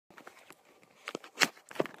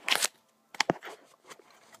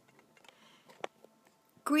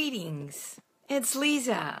Greetings, it's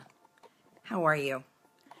Liza. How are you?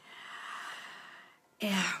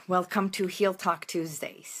 Welcome to Heal Talk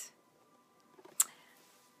Tuesdays.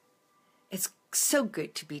 It's so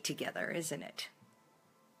good to be together, isn't it?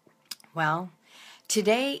 Well,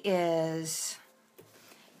 today is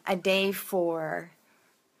a day for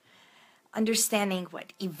understanding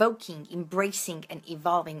what evoking, embracing, and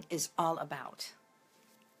evolving is all about.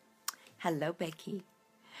 Hello, Becky.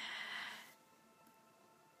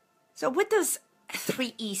 So what does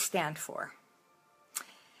 3E stand for?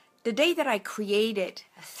 The day that I created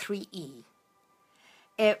 3E,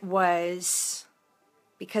 it was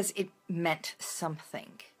because it meant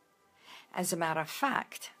something. As a matter of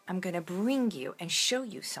fact, I'm going to bring you and show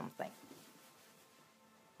you something.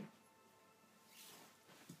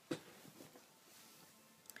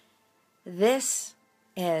 This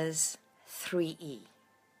is 3E.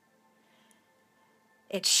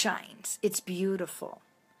 It shines. It's beautiful.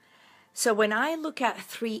 So when I look at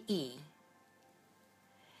 3E,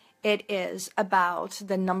 it is about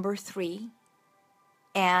the number 3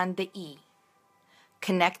 and the E,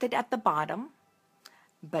 connected at the bottom,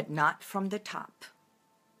 but not from the top.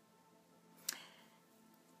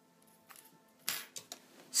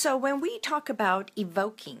 So when we talk about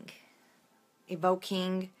evoking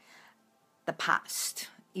the past,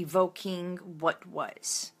 evoking what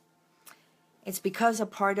was, it's because a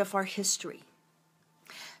part of our history.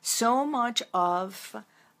 So much of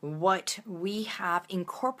what we have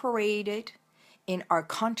incorporated in our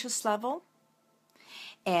conscious level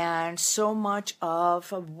and so much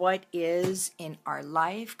of what is in our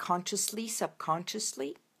life, consciously,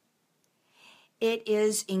 subconsciously, it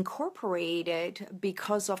is incorporated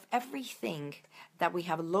because of everything that we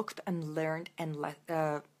have looked and learned and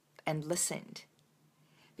listened.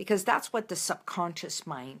 Because that's what the subconscious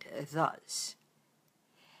mind does.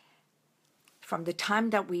 From the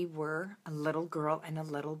time that we were a little girl and a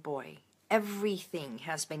little boy, everything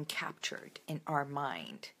has been captured in our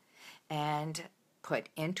mind and put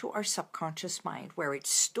into our subconscious mind where it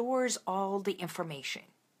stores all the information.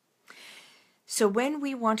 So when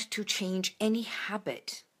we want to change any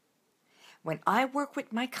habit, when I work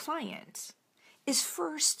with my clients, is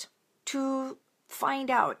first to find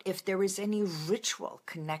out if there is any ritual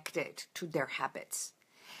connected to their habits.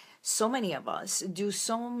 So many of us do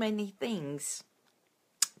so many things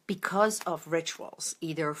because of rituals,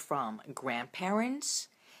 either from grandparents,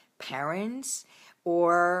 parents,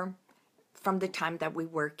 or from the time that we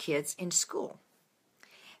were kids in school.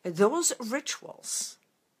 Those rituals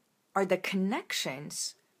are the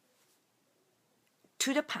connections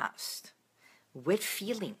to the past with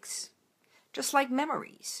feelings, just like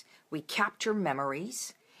memories. We capture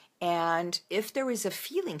memories, and if there is a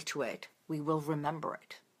feeling to it, we will remember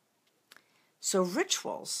it. So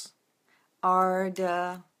rituals are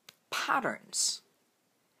the patterns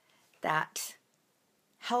that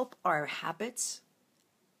help our habits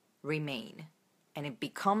remain, and it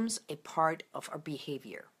becomes a part of our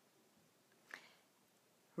behavior.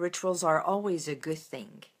 Rituals are always a good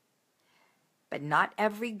thing, but not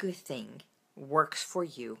every good thing works for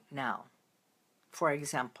you now. For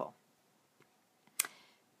example,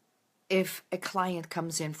 if a client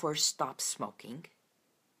comes in for stop smoking,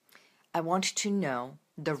 I want to know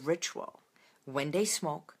the ritual, when they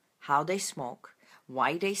smoke, how they smoke,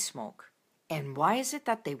 why they smoke, and why is it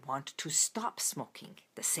that they want to stop smoking.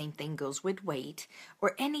 The same thing goes with weight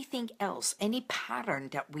or anything else, any pattern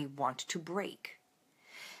that we want to break.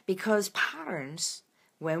 Because patterns,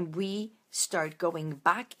 when we start going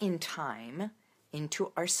back in time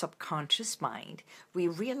into our subconscious mind, we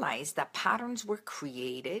realize that patterns were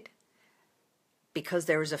created because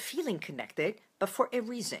there is a feeling connected, but for a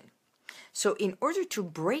reason. So in order to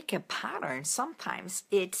break a pattern, sometimes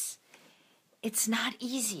it's not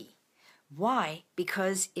easy. Why?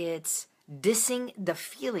 Because it's dissing the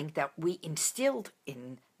feeling that we instilled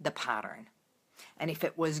in the pattern. And if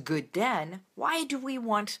it was good then, why do we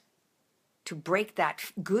want to break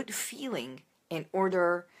that good feeling in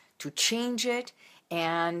order to change it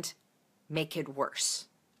and make it worse?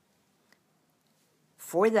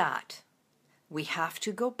 For that, we have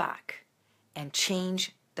to go back and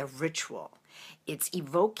change the ritual. It's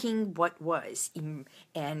evoking what was,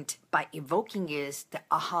 and by evoking is the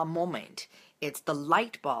aha moment. It's the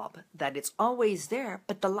light bulb that it's always there,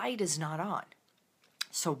 but the light is not on.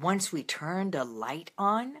 So once we turn the light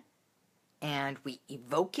on and we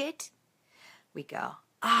evoke it, we go,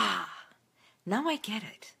 now I get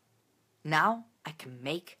it. Now I can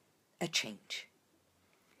make a change.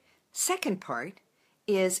 Second part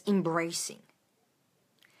is embracing.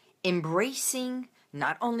 Embracing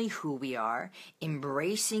not only who we are,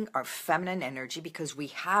 embracing our feminine energy because we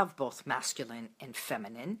have both masculine and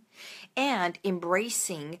feminine, and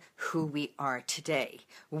embracing who we are today.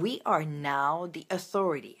 We are now the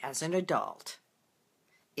authority as an adult.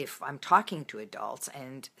 If I'm talking to adults,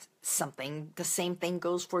 and the same thing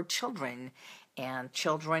goes for children, and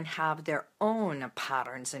children have their own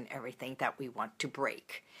patterns and everything that we want to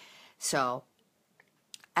break. So,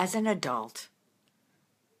 as an adult,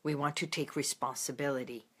 we want to take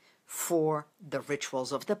responsibility for the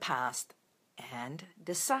rituals of the past and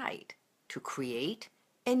decide to create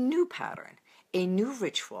a new pattern, a new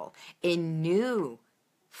ritual, a new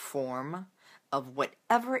form of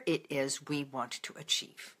whatever it is we want to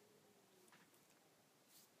achieve.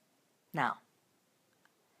 Now,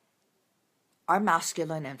 our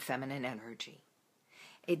masculine and feminine energy,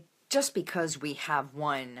 just because we have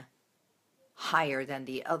one higher than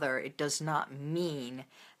the other, it does not mean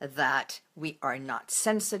that we are not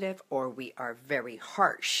sensitive or we are very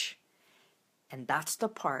harsh. And that's the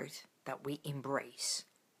part that we embrace.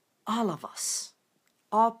 All of us,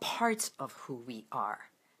 all parts of who we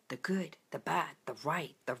are, the good, the bad, the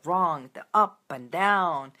right, the wrong, the up and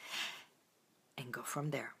down, and go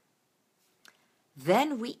from there.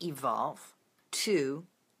 Then we evolve to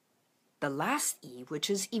the last E, which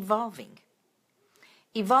is evolving.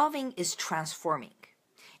 Evolving is transforming,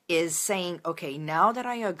 is saying, okay, now that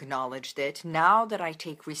I acknowledged it, now that I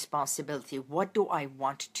take responsibility, what do I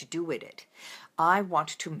want to do with it? I want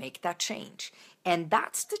to make that change. And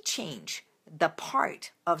that's the change, the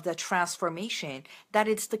part of the transformation that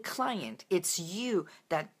it's the client, it's you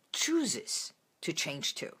that chooses to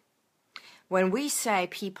change to. When we say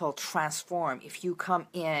people transform, if you come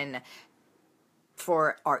in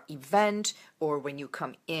for our event or when you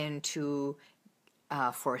come into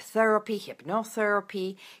for therapy,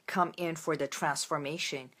 hypnotherapy, come in for the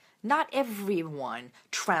transformation. Not everyone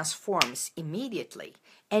transforms immediately.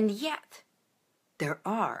 And yet, there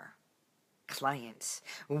are clients.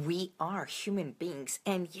 We are human beings.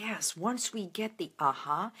 And yes, once we get the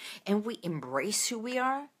aha and we embrace who we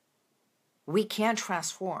are, we can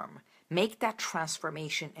transform. Make that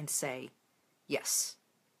transformation and say, yes,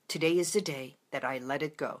 today is the day that I let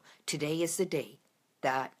it go. Today is the day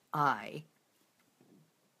that I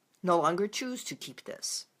no longer choose to keep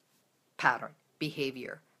this pattern,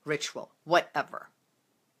 behavior, ritual, whatever.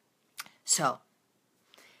 So,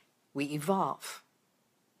 we evolve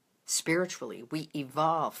spiritually, we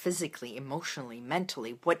evolve physically, emotionally,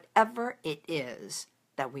 mentally, whatever it is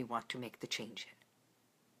that we want to make the change in.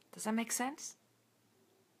 Does that make sense?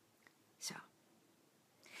 So,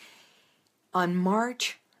 on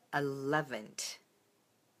March 11th,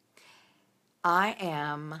 I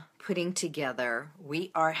am putting together,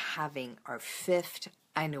 we are having our 5th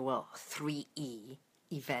annual 3E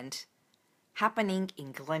event happening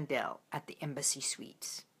in Glendale at the Embassy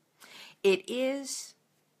Suites. It is,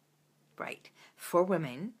 for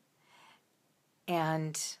women,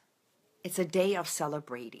 and it's a day of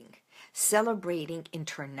celebrating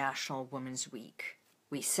International Women's Week.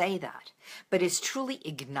 We say that, but it's truly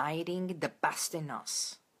igniting the best in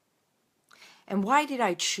us. And why did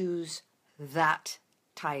I choose that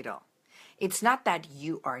title? It's not that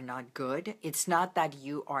you are not good. It's not that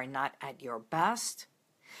you are not at your best.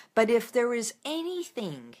 But if there is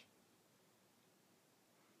anything,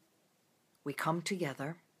 we come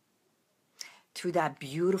together through that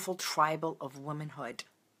beautiful tribal of womanhood,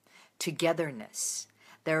 togetherness.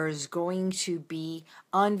 There is going to be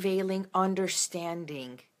unveiling,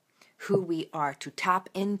 understanding who we are, to tap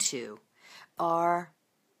into our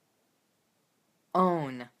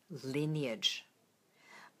own lineage,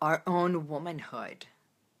 our own womanhood,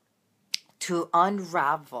 to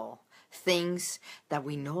unravel things that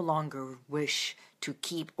we no longer wish to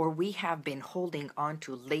keep, or we have been holding on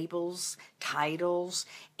to labels, titles,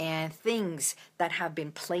 and things that have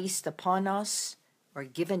been placed upon us or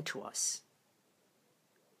given to us.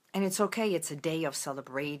 And it's okay, it's a day of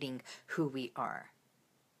celebrating who we are.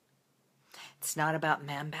 It's not about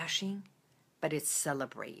man bashing, but it's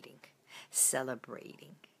celebrating.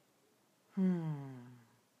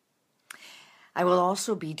 I will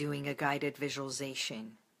also be doing a guided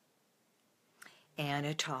visualization and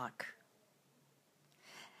a talk.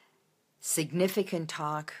 Significant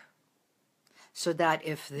talk, so that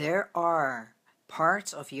if there are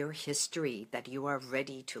parts of your history that you are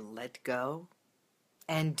ready to let go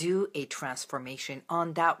and do a transformation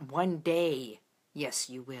on that one day, yes,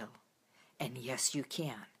 you will. And yes, you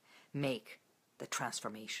can make the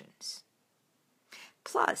transformations.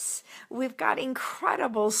 Plus, we've got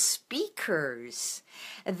incredible speakers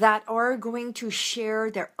that are going to share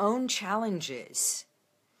their own challenges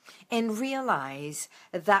and realize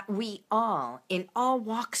that we all, in all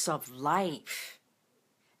walks of life,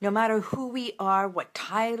 no matter who we are, what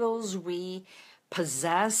titles we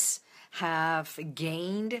possess, have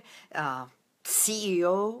gained,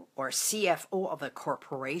 CEO or CFO of a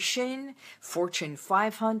corporation, Fortune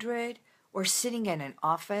 500, or sitting in an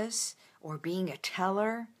office, or being a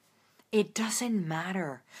teller, it doesn't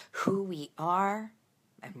matter who we are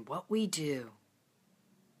and what we do,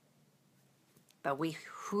 but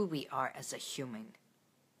who we are as a human,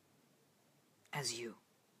 as you,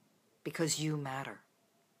 because you matter.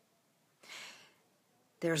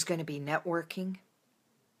 There's going to be networking,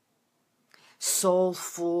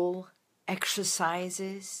 soulful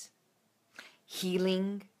exercises,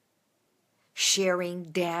 healing,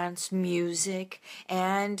 sharing dance, music,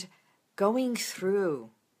 and going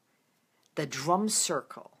through the drum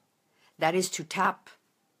circle. That is to tap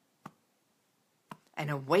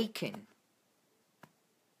and awaken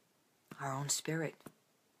our own spirit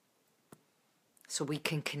so we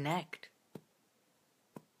can connect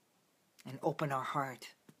and open our heart.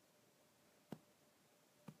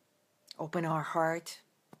 Open our heart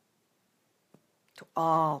to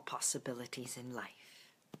all possibilities in life.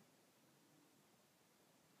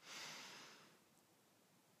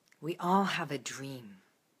 We all have a dream.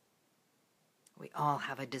 We all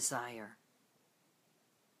have a desire.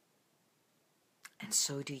 And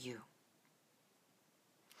so do you.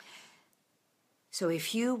 So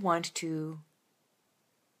if you want to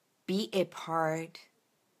be a part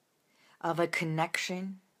of a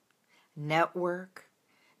connection, network,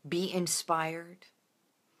 be inspired,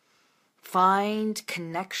 find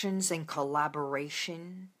connections and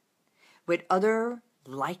collaboration with other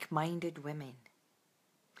like-minded women,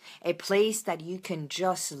 a place that you can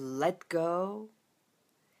just let go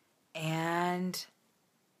and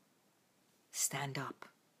stand up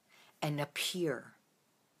and appear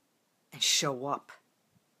and show up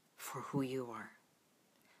for who you are.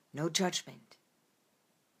 No judgment,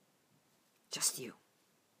 just you.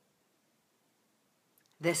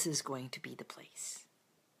 This is going to be the place.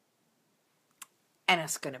 And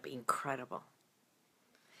it's going to be incredible.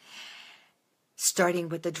 Starting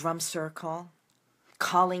with the drum circle,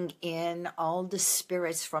 calling in all the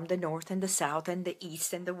spirits from the north and the south and the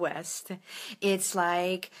east and the west. It's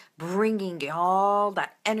like bringing all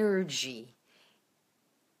that energy.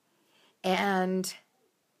 And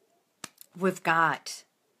we've got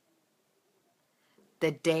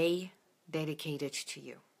the day dedicated to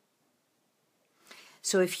you.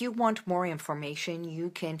 So if you want more information, you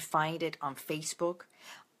can find it on Facebook,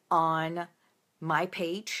 on my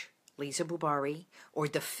page, Liza Boubari, or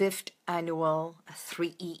the 5th annual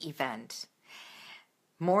 3E event.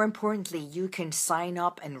 More importantly, you can sign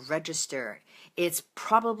up and register. It's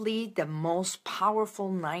probably the most powerful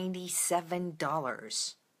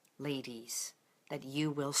 $97, ladies, that you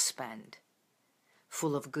will spend.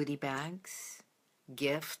 Full of goodie bags,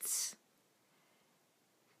 gifts,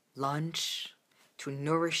 lunch, to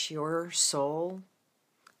nourish your soul,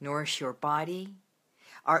 nourish your body,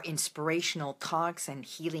 our inspirational talks and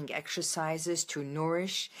healing exercises to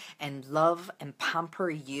nourish and love and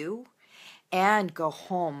pamper you, and go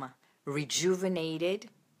home rejuvenated,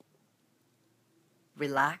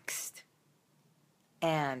 relaxed,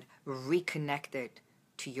 and reconnected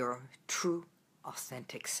to your true,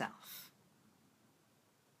 authentic self.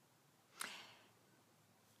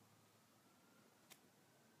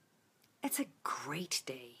 It's a great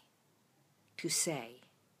day to say,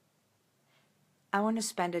 I want to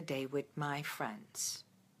spend a day with my friends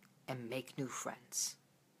and make new friends.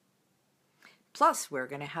 Plus, we're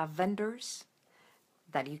going to have vendors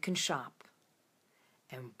that you can shop.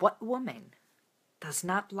 And what woman does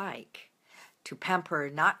not like to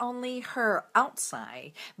pamper not only her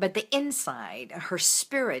outside, but the inside, her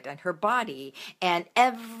spirit and her body, and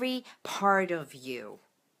every part of you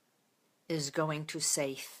is going to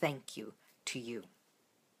say thank you to you.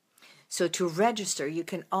 So to register, you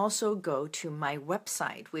can also go to my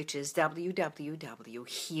website, which is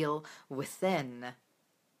www.HealWithin,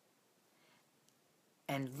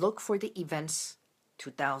 and look for the events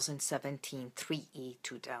 2017, 3E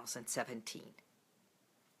 2017.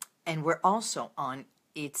 And we're also on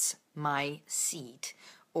It's My Seat,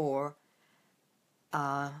 or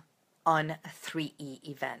on 3E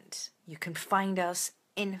event. You can find us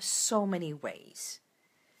in so many ways.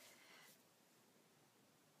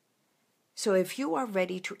 So if you are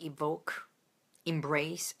ready to evoke,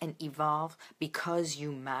 embrace, and evolve because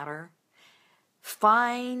you matter,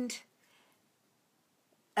 find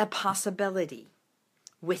a possibility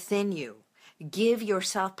within you. Give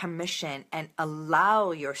yourself permission and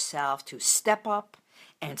allow yourself to step up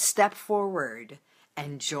and step forward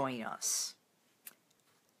and join us.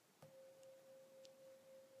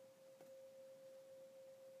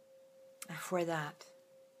 For that,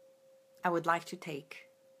 I would like to take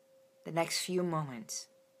the next few moments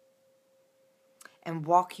and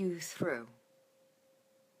walk you through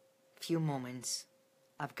a few moments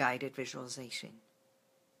of guided visualization.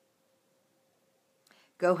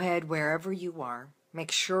 Go ahead wherever you are.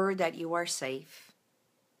 Make sure that you are safe.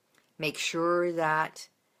 Make sure that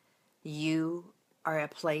you are a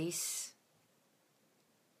place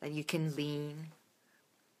that you can lean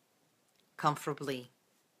comfortably,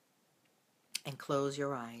 and close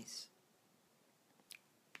your eyes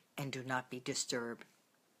and do not be disturbed.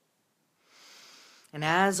 And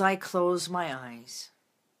as I close my eyes,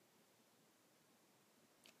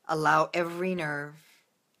 allow every nerve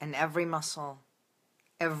and every muscle,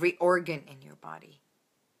 every organ in your body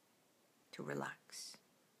to relax.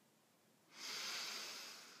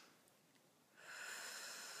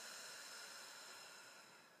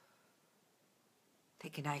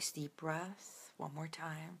 Take a nice deep breath one more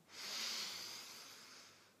time.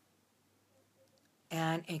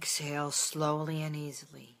 And exhale slowly and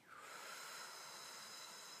easily.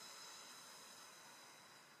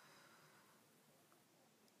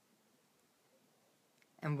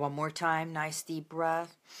 And one more time, nice deep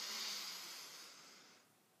breath.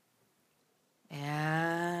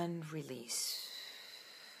 And release.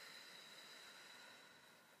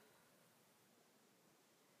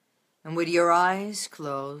 And with your eyes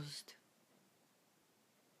closed,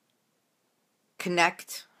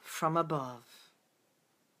 connect from above,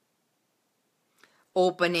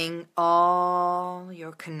 opening all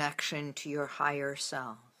your connection to your higher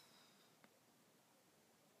self.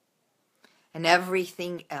 And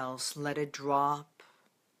everything else, let it drop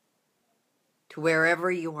to wherever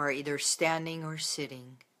you are, either standing or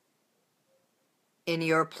sitting, in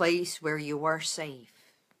your place where you are safe.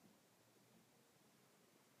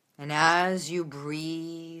 And as you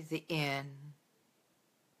breathe in,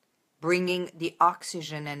 bringing the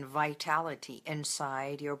oxygen and vitality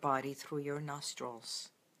inside your body through your nostrils.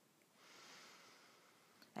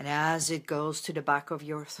 And as it goes to the back of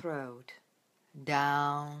your throat,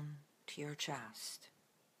 down to your chest,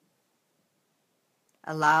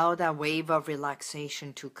 allow that wave of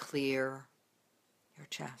relaxation to clear your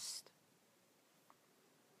chest.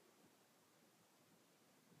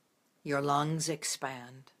 Your lungs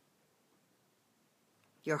expand.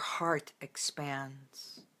 Your heart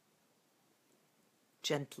expands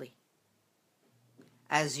gently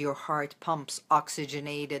as your heart pumps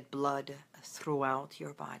oxygenated blood throughout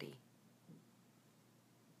your body,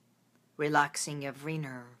 relaxing every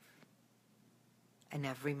nerve and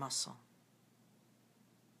every muscle,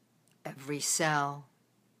 every cell,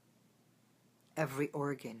 every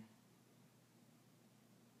organ,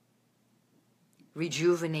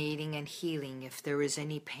 rejuvenating and healing if there is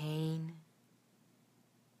any pain,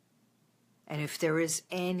 and if there is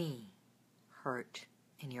any hurt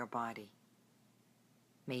in your body,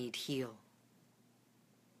 may it heal.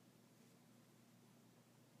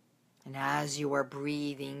 And as you are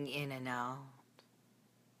breathing in and out,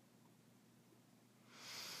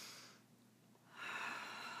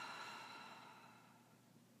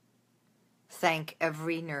 thank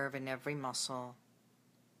every nerve and every muscle,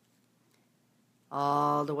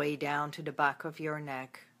 all the way down to the back of your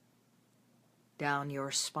neck, down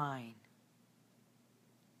your spine.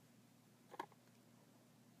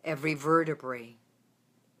 Every vertebrae,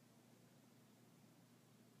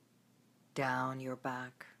 down your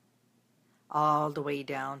back, all the way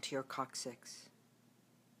down to your coccyx,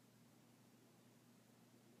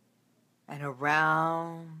 and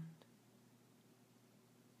around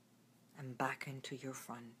and back into your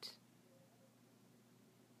front.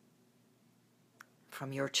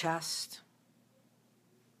 From your chest,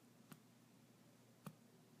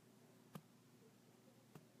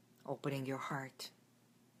 opening your heart.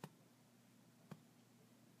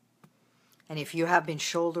 And if you have been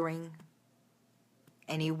shouldering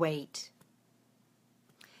any weight,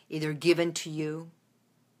 either given to you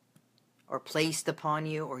or placed upon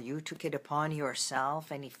you, or you took it upon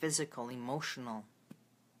yourself, any physical, emotional,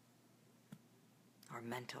 or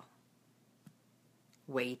mental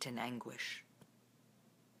weight and anguish,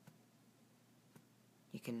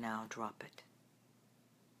 you can now drop it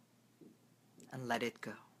and let it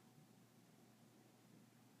go.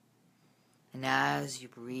 And as you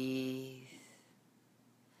breathe,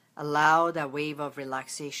 allow that wave of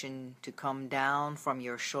relaxation to come down from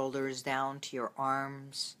your shoulders, down to your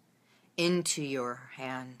arms, into your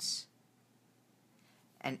hands,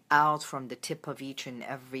 and out from the tip of each and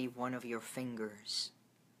every one of your fingers.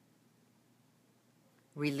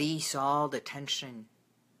 Release all the tension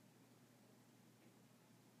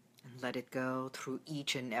And let it go through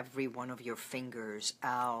each and every one of your fingers,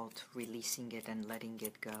 out, releasing it and letting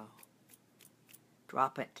it go.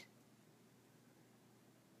 Drop it.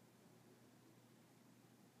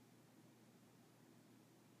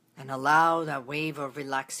 And allow that wave of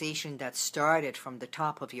relaxation that started from the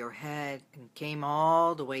top of your head and came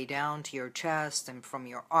all the way down to your chest and from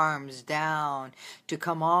your arms down to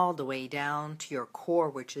come all the way down to your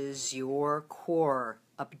core, which is your core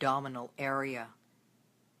abdominal area,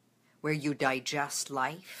 where you digest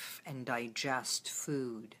life and digest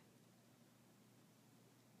food,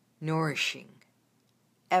 nourishing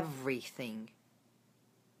everything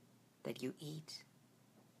that you eat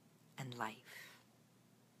and life.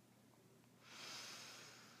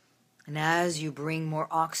 And as you bring more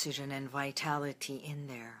oxygen and vitality in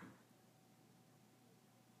there,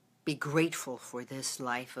 be grateful for this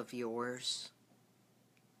life of yours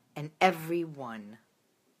and everyone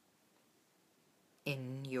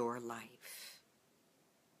in your life.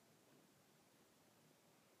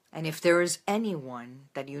 And if there is anyone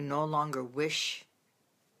that you no longer wish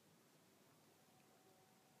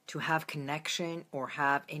to have connection or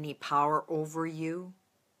have any power over you,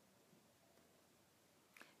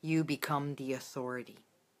 you become the authority.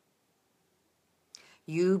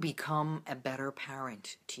 You become a better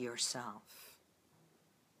parent to yourself.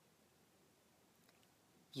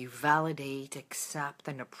 You validate, accept,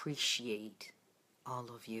 and appreciate all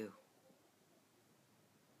of you.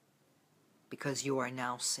 Because you are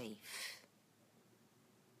now safe.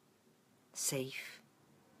 Safe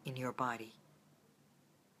in your body.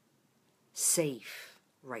 Safe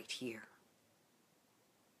right here.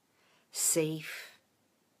 Safe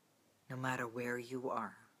no matter where you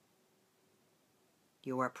are.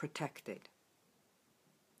 You are protected.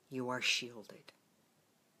 You are shielded.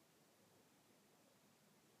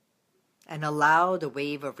 And allow the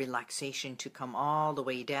wave of relaxation to come all the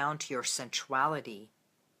way down to your sensuality.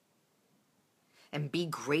 And be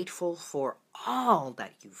grateful for all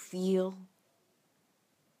that you feel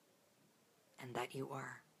and that you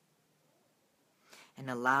are. And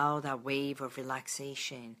allow that wave of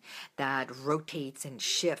relaxation that rotates and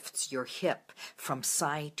shifts your hip from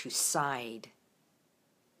side to side.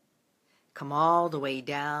 Come all the way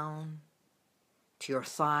down to your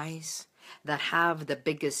thighs that have the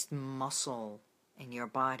biggest muscle in your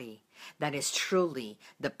body. That is truly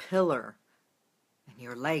the pillar in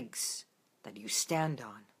your legs that you stand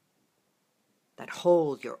on. That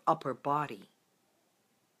hold your upper body.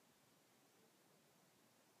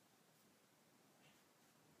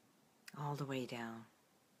 All the way down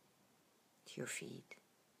to your feet.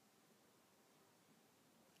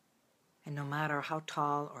 And no matter how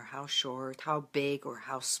tall or how short, how big or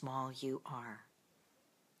how small you are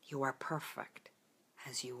perfect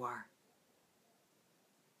as you are.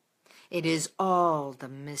 It is all the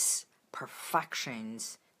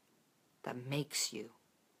misperfections that makes you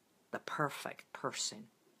the perfect person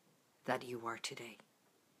that you are today.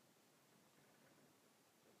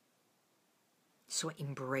 So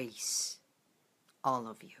embrace all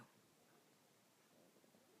of you.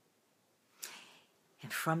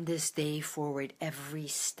 And from this day forward, every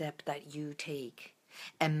step that you take,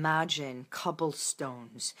 imagine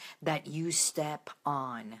cobblestones that you step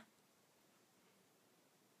on.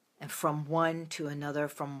 And from one to another,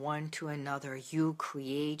 you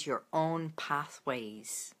create your own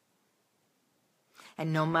pathways.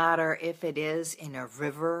 And no matter if it is in a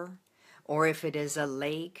river, or if it is a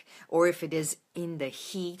lake, or if it is in the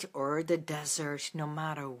heat or the desert, no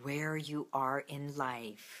matter where you are in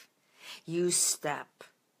life, you step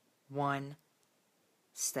one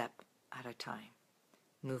step at a time,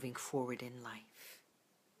 moving forward in life.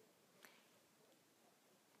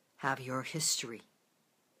 Have your history.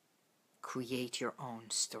 Create your own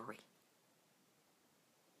story.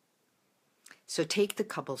 So take the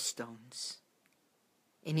cobblestones.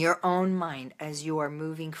 In your own mind, as you are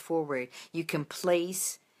moving forward, you can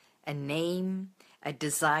place a name, a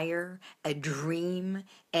desire, a dream,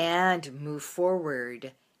 and move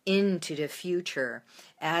forward into the future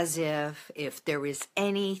as if there is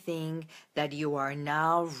anything that you are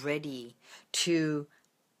now ready to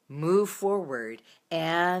move forward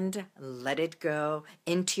and let it go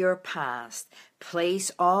into your past.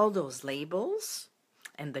 Place all those labels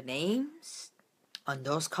and the names on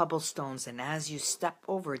those cobblestones, and as you step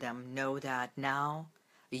over them, know that now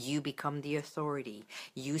you become the authority.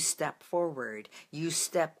 You step forward, you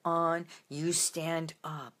step on, you stand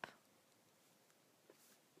up.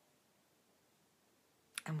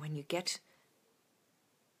 And when you get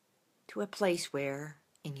to a place where,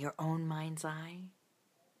 in your own mind's eye,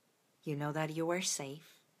 you know that you are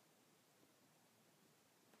safe,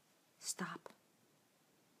 stop.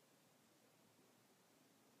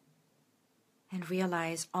 And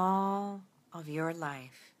realize all of your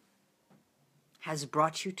life has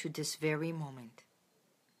brought you to this very moment.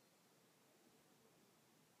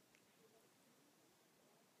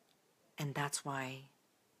 And that's why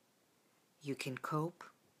you can cope,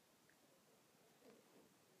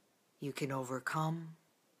 you can overcome,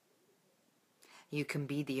 you can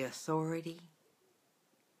be the authority,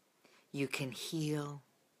 you can heal,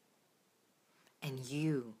 and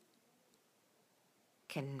you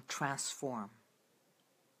can transform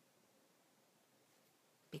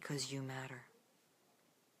because you matter.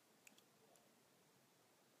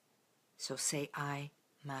 So say, I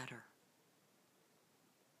matter.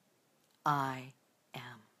 I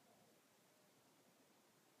am.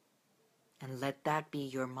 And let that be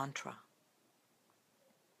your mantra.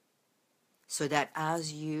 So that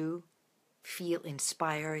as you feel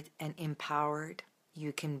inspired and empowered,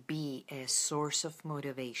 you can be a source of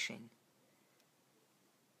motivation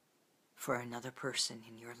for another person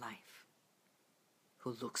in your life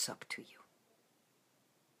who looks up to you.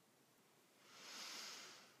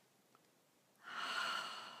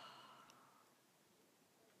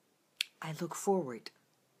 I look forward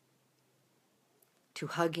to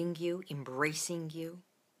hugging you, embracing you,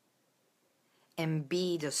 and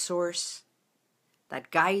be the source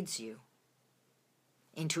that guides you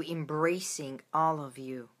into embracing all of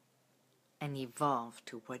you and evolve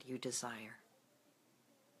to what you desire.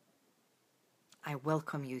 I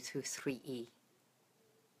welcome you to 3E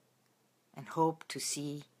and hope to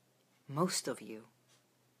see most of you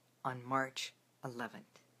on March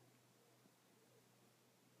 11th.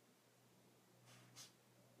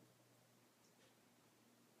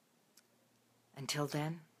 Until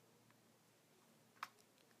then,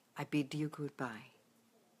 I bid you goodbye.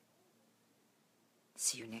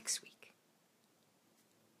 See you next week.